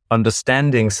up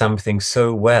understanding something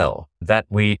so well that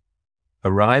we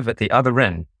arrive at the other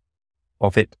end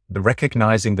of it,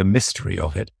 recognizing the mystery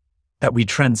of it, that we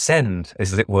transcend,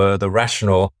 as it were, the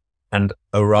rational and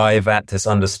arrive at this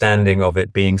understanding of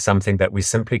it being something that we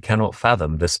simply cannot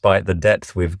fathom despite the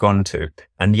depth we've gone to.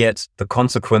 And yet the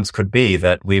consequence could be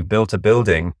that we've built a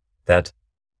building that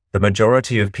the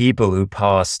majority of people who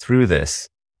pass through this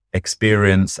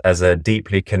experience as a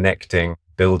deeply connecting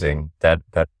building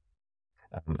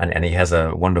and he has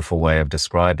a wonderful way of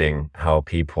describing how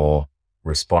people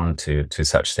respond to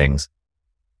such things.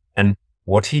 And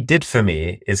what he did for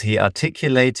me is he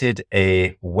articulated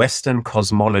a Western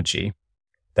cosmology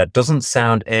that doesn't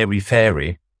sound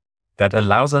airy-fairy, that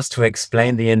allows us to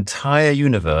explain the entire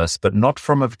universe, but not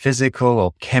from a physical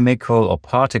or chemical or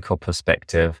particle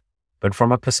perspective, but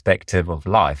from a perspective of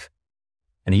life.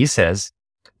 And he says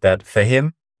that for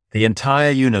him, the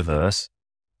entire universe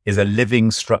is a living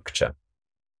structure.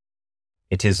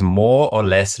 It is more or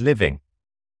less living.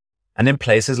 And in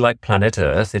places like planet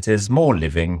Earth, it is more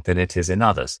living than it is in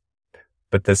others.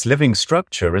 But this living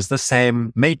structure is the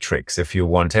same matrix, if you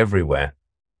want, everywhere.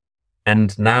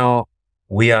 And now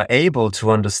we are able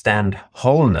to understand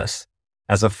wholeness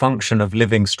as a function of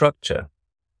living structure.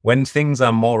 When things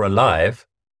are more alive,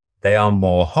 they are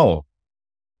more whole.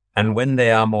 And when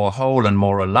they are more whole and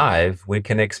more alive, we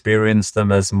can experience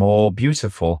them as more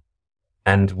beautiful.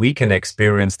 And we can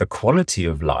experience the quality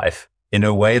of life in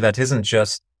a way that isn't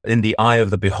just in the eye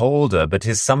of the beholder, but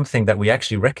is something that we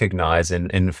actually recognize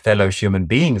in fellow human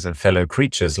beings and fellow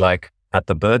creatures, like at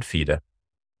the bird feeder.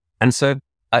 And so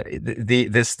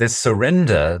this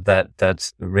surrender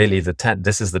that really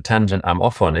this is the tangent I'm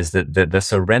off on, is that the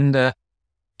surrender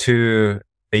to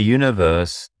a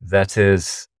universe that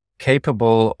is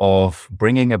capable of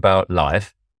bringing about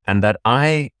life, and that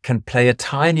I can play a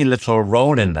tiny little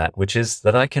role in that, which is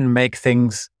that I can make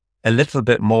things a little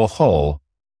bit more whole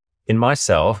in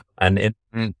myself and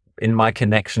in my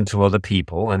connection to other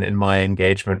people and in my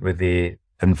engagement with the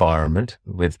environment,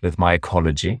 with my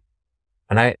ecology.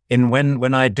 And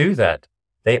when I do that,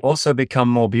 they also become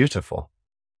more beautiful.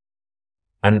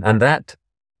 And that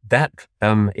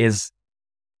is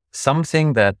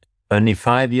something that only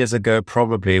 5 years ago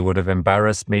probably would have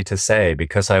embarrassed me to say,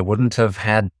 because I wouldn't have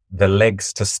had the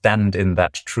legs to stand in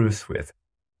that truth with.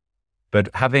 But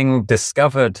having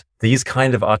discovered these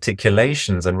kind of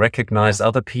articulations and recognized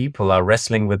other people are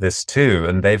wrestling with this too,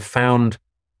 and they've found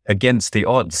against the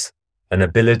odds an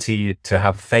ability to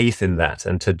have faith in that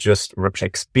and to just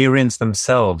experience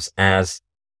themselves as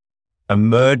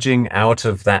emerging out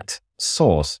of that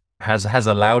source has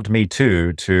allowed me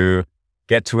to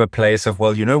get to a place of,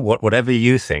 well, you know what, whatever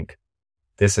you think,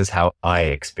 this is how I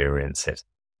experience it.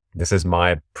 This is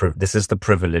the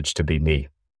privilege to be me.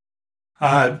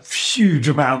 Huge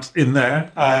amount in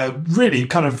there. Really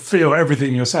kind of feel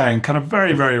everything you're saying, kind of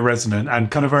very, very resonant and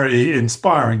kind of very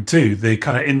inspiring too. The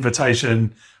kind of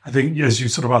invitation, I think, as you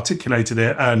sort of articulated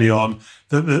it early on,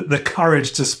 the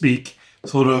courage to speak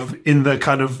sort of in the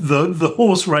kind of the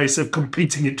horse race of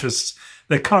competing interests,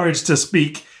 the courage to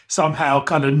speak somehow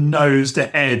kind of nosed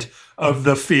ahead of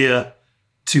the fear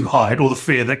to hide, or the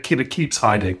fear that kind of keeps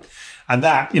hiding. And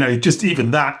that, just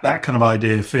even that kind of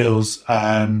idea feels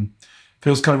kind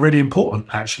of really important,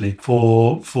 actually,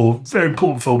 for very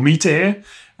important for me to hear,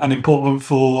 and important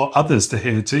for others to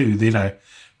hear too,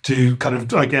 to kind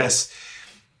of, I guess,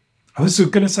 I was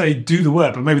going to say do the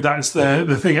work, but maybe that's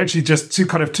the thing, actually, just to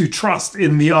kind of to trust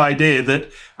in the idea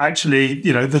that actually,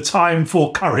 the time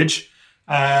for courage,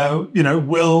 will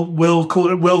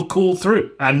call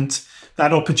through, and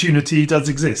that opportunity does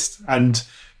exist, and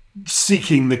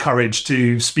seeking the courage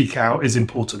to speak out is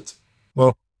important.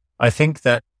 Well, I think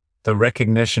that the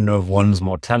recognition of one's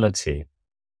mortality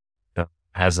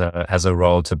has a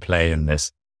role to play in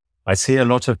this. I see a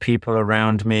lot of people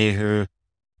around me who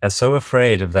are so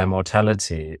afraid of their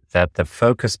mortality that the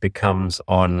focus becomes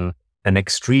on an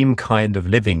extreme kind of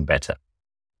living better,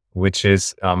 which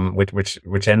is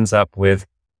which ends up with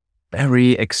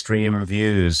very extreme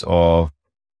views of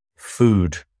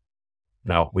food.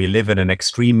 Now, we live in an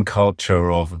extreme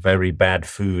culture of very bad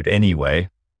food anyway,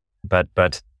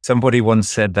 but somebody once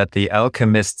said that the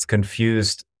alchemists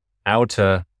confused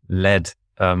outer lead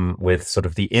with sort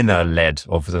of the inner lead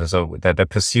so that the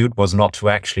pursuit was not to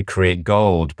actually create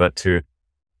gold, but to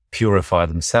purify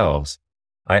themselves.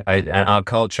 And our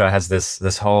culture has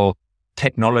this whole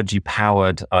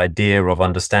technology-powered idea of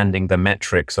understanding the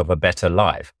metrics of a better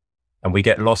life. And we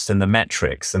get lost in the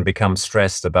metrics and become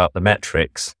stressed about the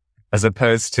metrics, as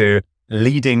opposed to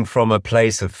leading from a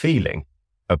place of feeling.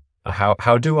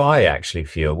 How do I actually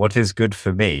feel? What is good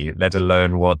for me? Let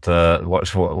alone what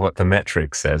the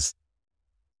metric says.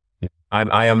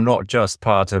 I am not just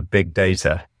part of big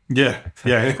data. Yeah.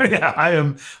 Yeah.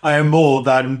 I am more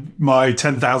than my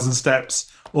 10,000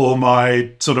 steps or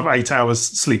my sort of 8 hours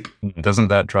sleep. Doesn't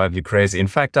that drive you crazy? In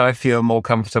fact, I feel more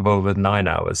comfortable with 9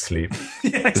 hours sleep.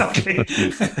 Yeah, exactly.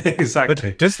 Exactly.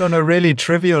 But just on a really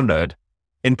trivial note,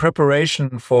 in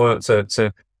preparation for,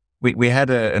 so we had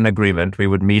an agreement. We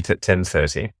would meet at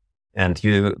 10:30, and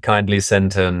you kindly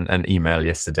sent an email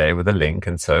yesterday with a link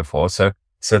and so forth.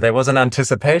 So there was an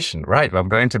anticipation, right? I'm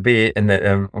going to be I'm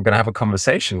going to have a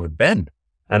conversation with Ben.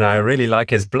 And I really like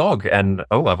his blog. And,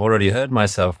 I've already heard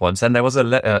myself once. And there was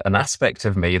an aspect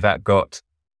of me that got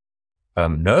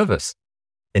nervous.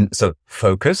 So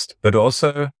focused, but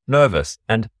also nervous.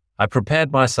 And I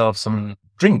prepared myself some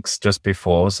drinks just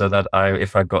before so that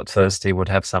if I got thirsty, would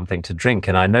have something to drink.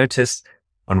 And I noticed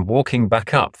on walking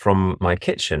back up from my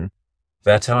kitchen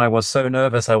that I was so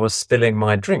nervous I was spilling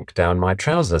my drink down my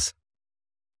trousers.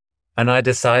 And I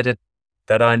decided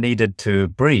that I needed to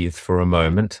breathe for a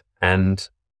moment and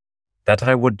that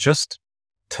I would just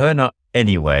turn up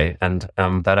anyway, and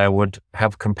that I would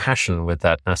have compassion with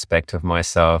that aspect of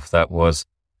myself that was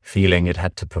feeling it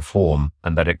had to perform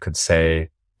and that it could say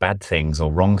bad things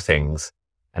or wrong things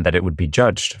and that it would be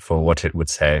judged for what it would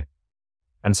say.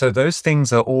 And so those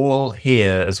things are all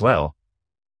here as well.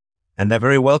 And they're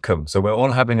very welcome. So we're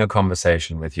all having a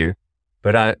conversation with you.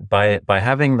 But by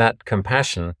having that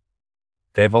compassion,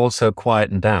 they've also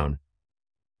quietened down.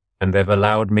 And they've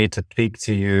allowed me to speak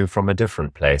to you from a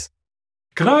different place.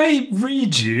 Can I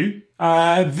read you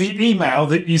the email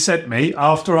that you sent me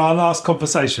after our last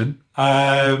conversation? So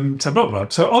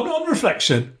on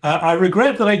reflection, I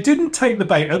regret that I didn't take the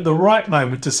bait at the right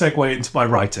moment to segue into my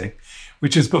writing,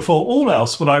 which is before all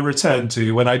else what I return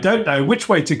to when I don't know which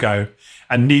way to go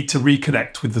and need to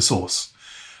reconnect with the source.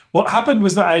 What happened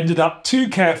was that I ended up too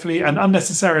carefully and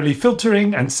unnecessarily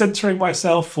filtering and censoring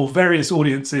myself for various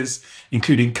audiences,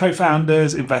 including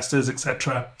co-founders, investors,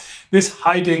 etc. This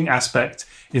hiding aspect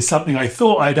is something I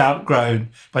thought I'd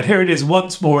outgrown, but here it is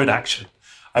once more in action.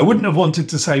 I wouldn't have wanted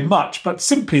to say much, but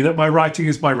simply that my writing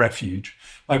is my refuge,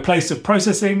 my place of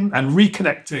processing and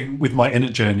reconnecting with my inner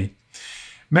journey.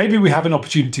 Maybe we have an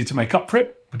opportunity to make up for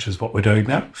it, which is what we're doing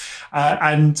now.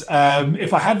 And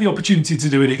if I had the opportunity to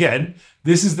do it again,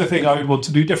 this is the thing I would want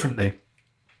to do differently.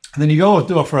 And then you go on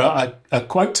to offer a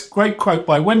great quote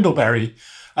by Wendell Berry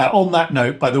on that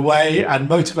note, by the way, and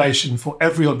motivation for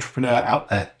every entrepreneur out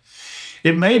there.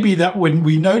 It may be that when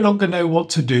we no longer know what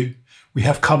to do, we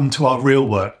have come to our real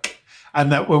work.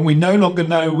 And that when we no longer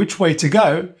know which way to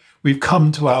go, we've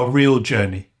come to our real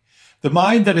journey. The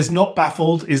mind that is not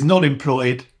baffled is not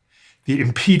employed. The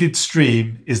impeded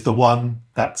stream is the one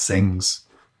that sings.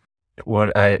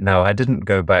 Well, I didn't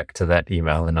go back to that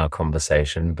email in our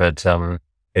conversation, but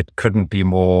it couldn't be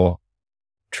more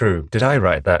true. Did I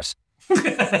write that?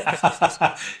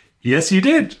 Yes, you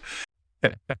did.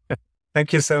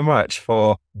 Thank you so much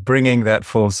for bringing that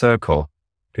full circle,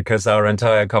 because our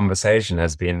entire conversation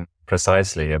has been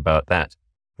precisely about that.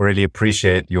 Really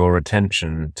appreciate your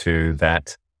attention to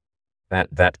that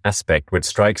aspect, which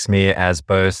strikes me as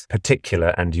both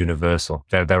particular and universal.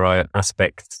 There are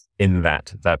aspects in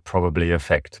that probably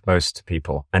affect most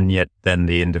people, and yet then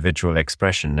the individual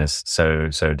expression is so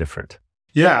different.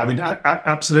 Yeah, I mean,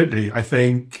 absolutely. I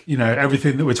think,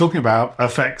 everything that we're talking about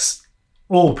affects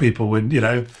all people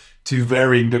and, to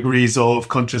varying degrees of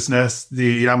consciousness.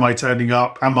 Am I turning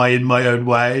up? Am I in my own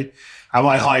way? Am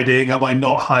I hiding? Am I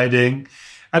not hiding?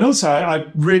 And also, I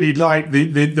really like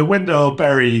the Wendell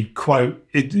Berry quote.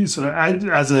 It sort of,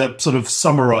 as a sort of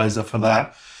summarizer for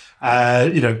that,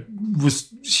 was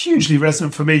hugely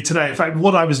resonant for me today. In fact,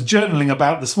 what I was journaling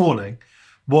about this morning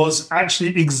was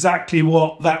actually exactly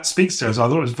what that speaks to. So I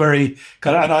thought it was very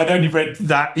kind of, and I'd only read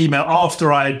that email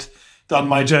after I'd done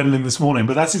my journaling this morning,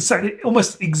 but that's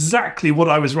almost exactly what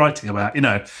I was writing about,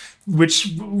 which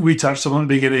we touched on at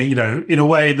the beginning, in a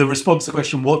way, the response to the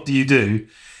question, what do you do?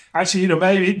 Actually,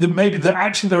 maybe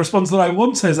the response that I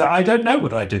want says that I don't know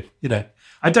what I do,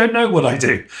 I don't know what I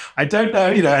do. I don't know,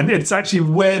 and it's actually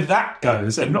where that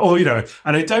goes. And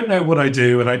I don't know what I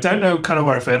do, and I don't know kind of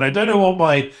where I fit, and I don't know what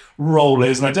my role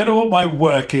is, and I don't know what my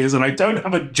work is, and I don't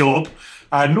have a job,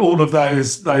 and all of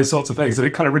those sorts of things. And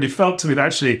it kind of really felt to me that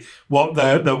actually what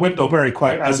the Wendell Berry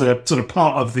quote as a sort of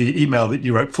part of the email that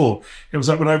you wrote for, it was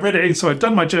like when I read it, so I'd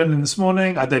done my journaling this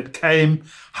morning, I then came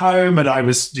home and I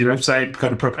was, kind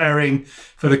of preparing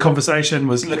for the conversation,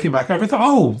 was looking back over, I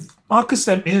thought, Marcus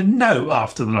sent me a note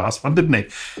after the last one, didn't he?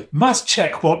 Must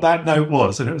check what that note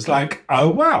was. And it was like, oh,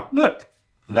 wow, look,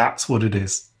 that's what it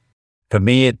is. For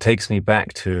me, it takes me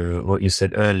back to what you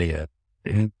said earlier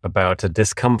about a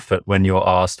discomfort when you're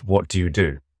asked, what do you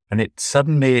do? And it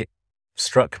suddenly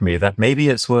struck me that maybe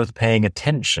it's worth paying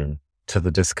attention to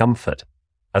the discomfort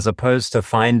as opposed to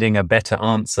finding a better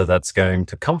answer that's going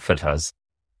to comfort us.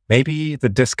 Maybe the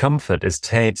discomfort is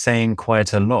saying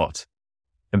quite a lot.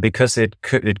 And because it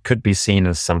could be seen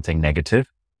as something negative,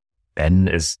 Ben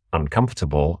is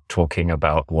uncomfortable talking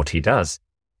about what he does.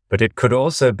 But it could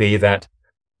also be that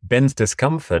Ben's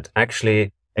discomfort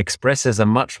actually expresses a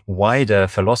much wider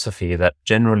philosophy that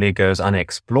generally goes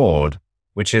unexplored,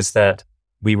 which is that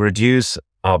we reduce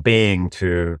our being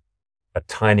to a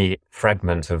tiny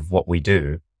fragment of what we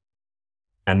do.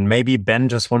 And maybe Ben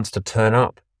just wants to turn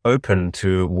up, open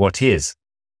to what is,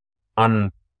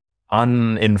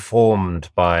 uninformed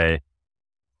by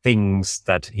things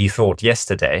that he thought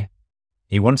yesterday.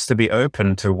 He wants to be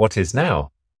open to what is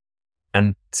now.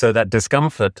 And so that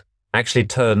discomfort actually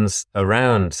turns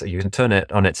around. So you can turn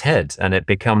it on its head and it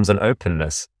becomes an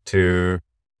openness to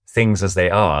things as they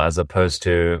are, as opposed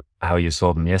to how you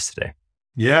saw them yesterday.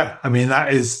 Yeah, I mean,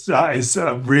 that is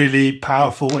a really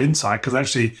powerful insight, because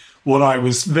actually what I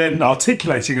was then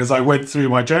articulating as I went through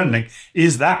my journaling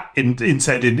is that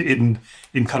said in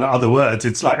kind of other words.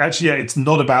 It's like, actually, yeah, it's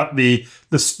not about the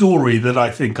story that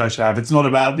I think I should have. It's not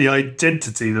about the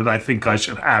identity that I think I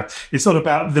should have. It's not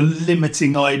about the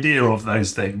limiting idea of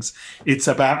those things. It's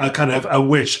about a kind of a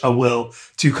wish, a will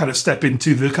to kind of step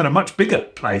into the kind of much bigger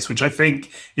place, which I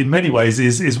think in many ways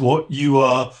is what you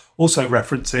are also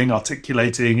referencing,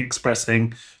 articulating,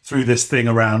 expressing through this thing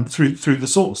around through the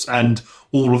source, and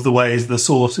all of the ways the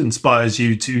source inspires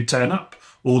you to turn up,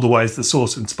 all the ways the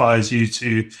source inspires you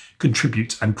to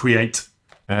contribute and create.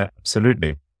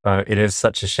 Absolutely. It is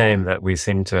such a shame that we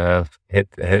seem to have hit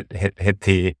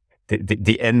the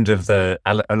end of the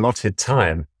allotted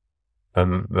time.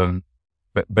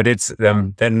 But it's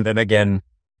then again,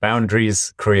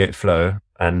 boundaries create flow,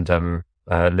 and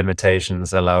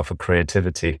limitations allow for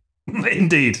creativity.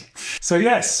 Indeed. So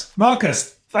yes,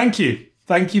 Marcus, thank you.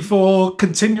 Thank you for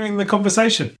continuing the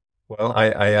conversation. Well,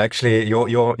 I actually,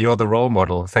 you're the role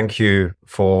model. Thank you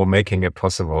for making it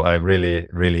possible. I really,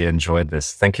 really enjoyed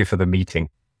this. Thank you for the meeting.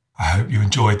 I hope you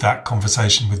enjoyed that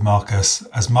conversation with Marcus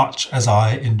as much as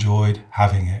I enjoyed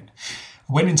having it.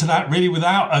 I went into that really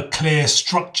without a clear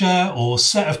structure or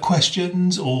set of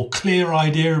questions or clear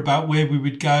idea about where we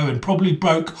would go, and probably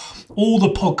broke all the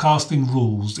podcasting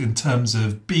rules in terms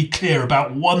of be clear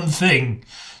about one thing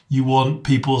you want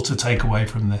people to take away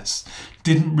from this.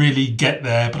 Didn't really get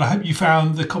there, but I hope you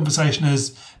found the conversation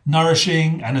as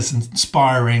nourishing and as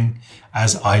inspiring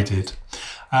as I did.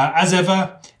 As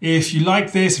ever, if you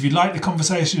like this, if you like the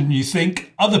conversation and you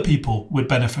think other people would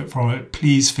benefit from it,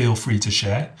 please feel free to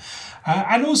share.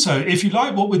 And also, if you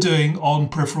like what we're doing on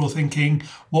Peripheral Thinking,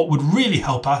 what would really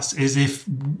help us is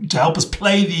to help us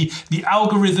play the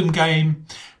algorithm game,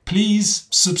 please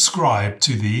subscribe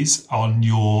to these on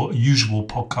your usual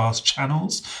podcast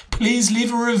channels. Please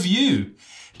leave a review.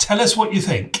 Tell us what you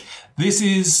think. This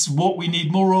is what we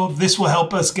need more of. This will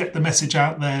help us get the message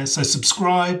out there. So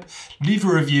subscribe, leave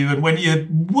a review. And when you're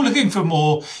looking for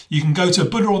more, you can go to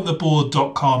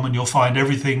buddhaontheboard.com and you'll find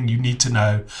everything you need to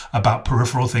know about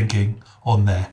peripheral thinking on there.